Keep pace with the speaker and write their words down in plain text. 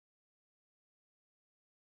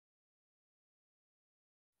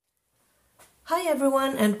Hi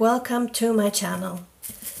everyone and welcome to my channel.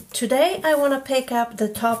 Today I want to pick up the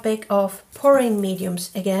topic of pouring mediums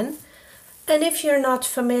again. And if you're not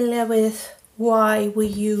familiar with why we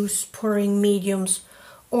use pouring mediums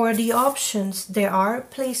or the options there are,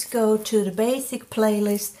 please go to the basic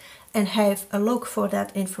playlist and have a look for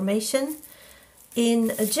that information.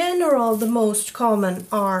 In general, the most common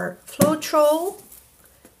are Floetrol.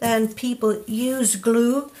 Then people use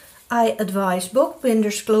glue. I advise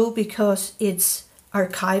bookbinder's glue because it's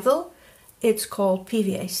archival. It's called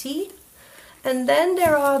PVAC. And then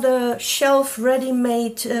there are the shelf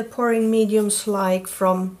ready-made pouring mediums like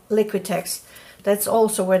from Liquitex. That's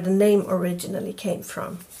also where the name originally came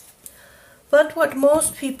from. But what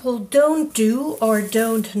most people don't do or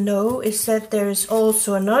don't know is that there is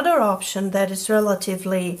also another option that is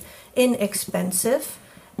relatively inexpensive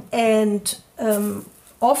and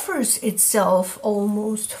offers itself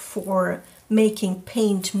almost for making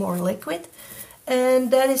paint more liquid,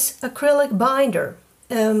 and that is acrylic binder.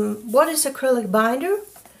 What is acrylic binder?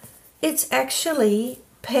 It's actually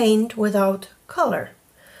paint without color.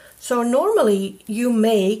 So normally you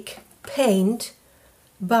make paint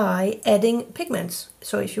by adding pigments.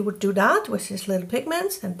 So if you would do that with these little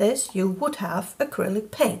pigments and this, you would have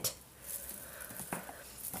acrylic paint.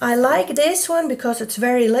 I like this one because it's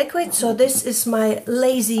very liquid, so this is my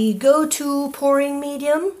lazy go-to pouring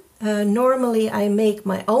medium. Normally I make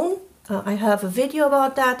my own. I have a video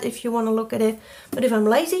about that if you want to look at it. But if I'm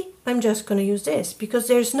lazy, I'm just going to use this because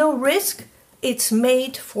there's no risk. It's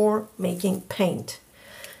made for making paint.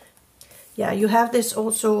 Yeah, you have this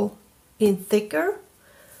also in thicker.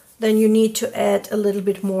 Then you need to add a little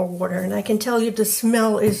bit more water. And I can tell you the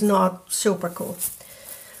smell is not super cool.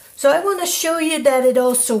 So I want to show you that it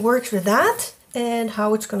also works with that and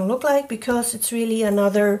how it's going to look like, because it's really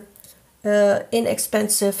another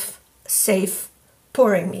inexpensive, safe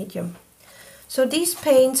pouring medium. So these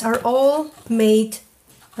paints are all made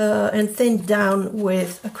and thinned down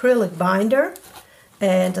with acrylic binder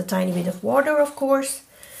and a tiny bit of water, of course.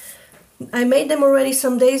 I made them already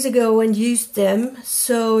some days ago and used them,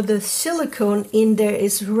 so the silicone in there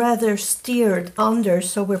is rather stirred under,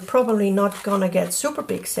 so we're probably not gonna get super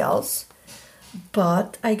big cells.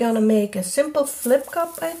 But I'm gonna make a simple flip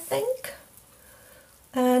cup, I think,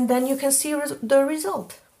 and then you can see the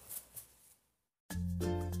result.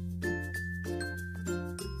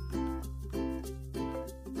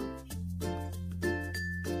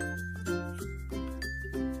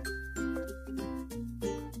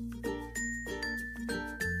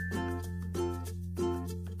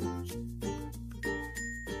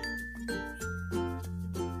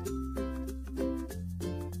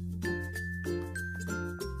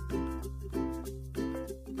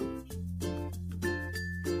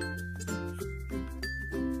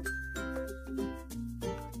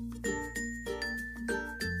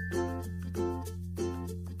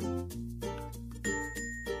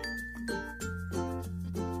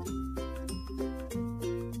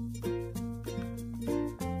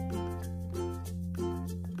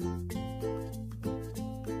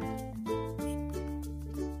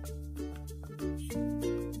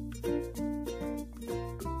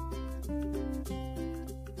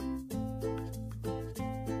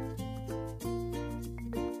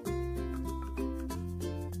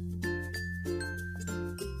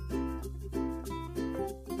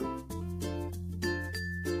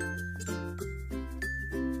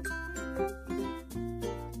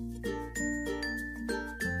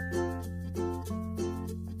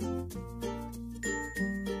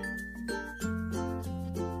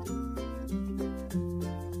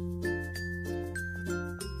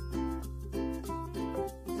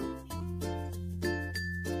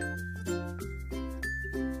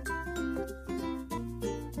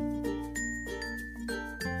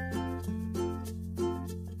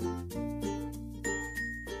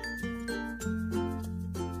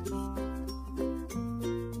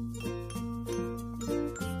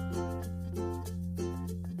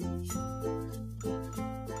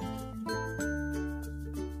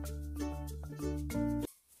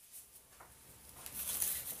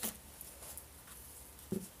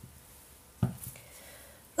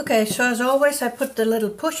 Okay, so as always I put the little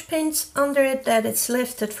push pins under it that it's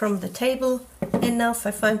lifted from the table enough.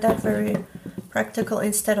 I find that very practical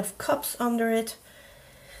instead of cups under it.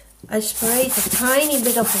 I sprayed a tiny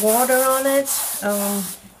bit of water on it.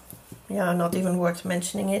 Yeah, not even worth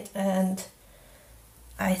mentioning it. And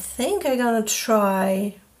I think I'm gonna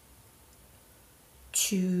try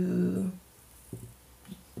to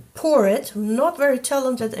pour it. I'm not very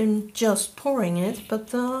talented in just pouring it,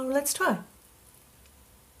 but let's try.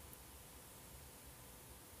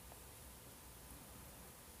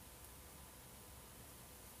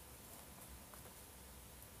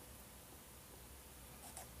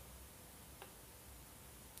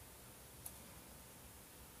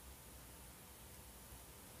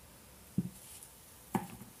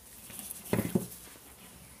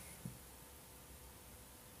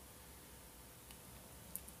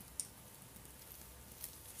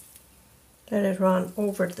 Let it run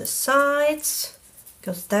over the sides,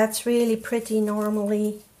 because that's really pretty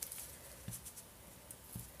normally.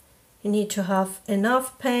 You need to have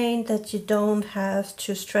enough paint that you don't have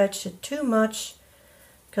to stretch it too much,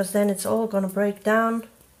 because then it's all gonna break down.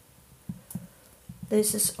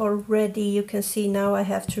 This is already, you can see now I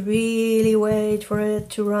have to really wait for it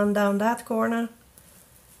to run down that corner.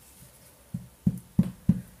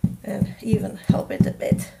 And even help it a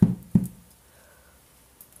bit.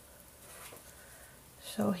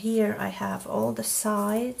 So here I have all the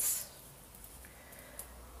sides.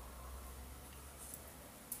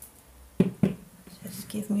 Just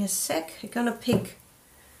give me a sec. I'm gonna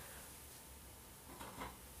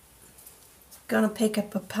pick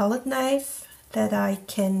up a palette knife that I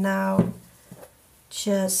can now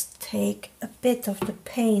just take a bit of the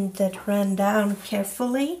paint that ran down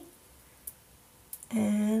carefully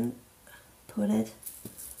and put it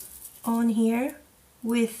on here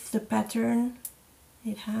with the pattern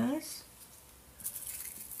it has.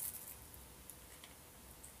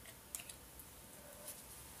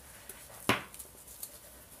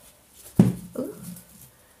 Ooh.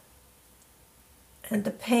 And the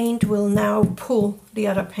paint will now pull the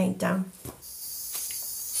other paint down.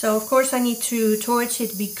 So of course I need to torch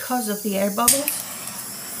it because of the air bubbles.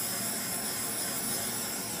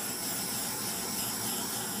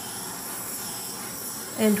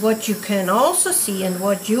 And what you can also see, and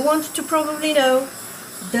what you want to probably know,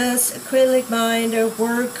 does acrylic binder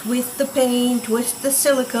work with the paint, with the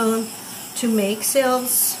silicone to make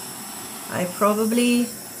cells?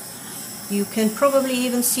 You can probably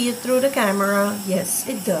even see it through the camera. Yes,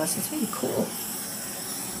 it does. It's really cool.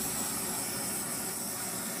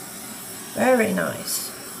 Very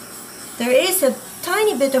nice. There is a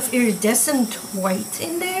tiny bit of iridescent white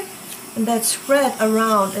in there, and that's spread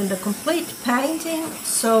around in the complete painting,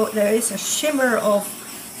 so there is a shimmer of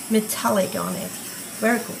metallic on it.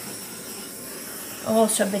 Very cool.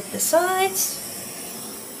 Also a bit the sides.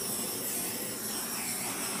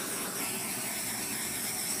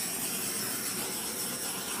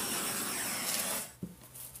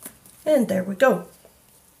 And there we go.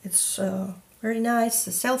 It's very nice.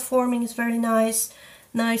 The cell forming is very nice.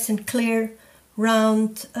 Nice and clear,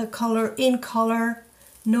 round color in color.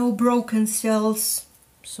 No broken cells.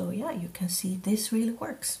 So yeah, you can see this really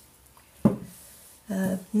works.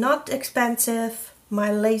 Not expensive. My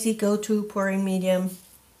lazy go-to pouring medium.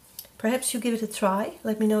 Perhaps you give it a try.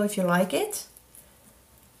 Let me know if you like it.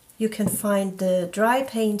 You can find the dry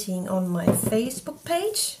painting on my Facebook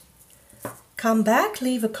page. Come back,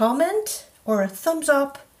 leave a comment or a thumbs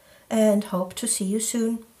up, and hope to see you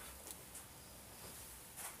soon.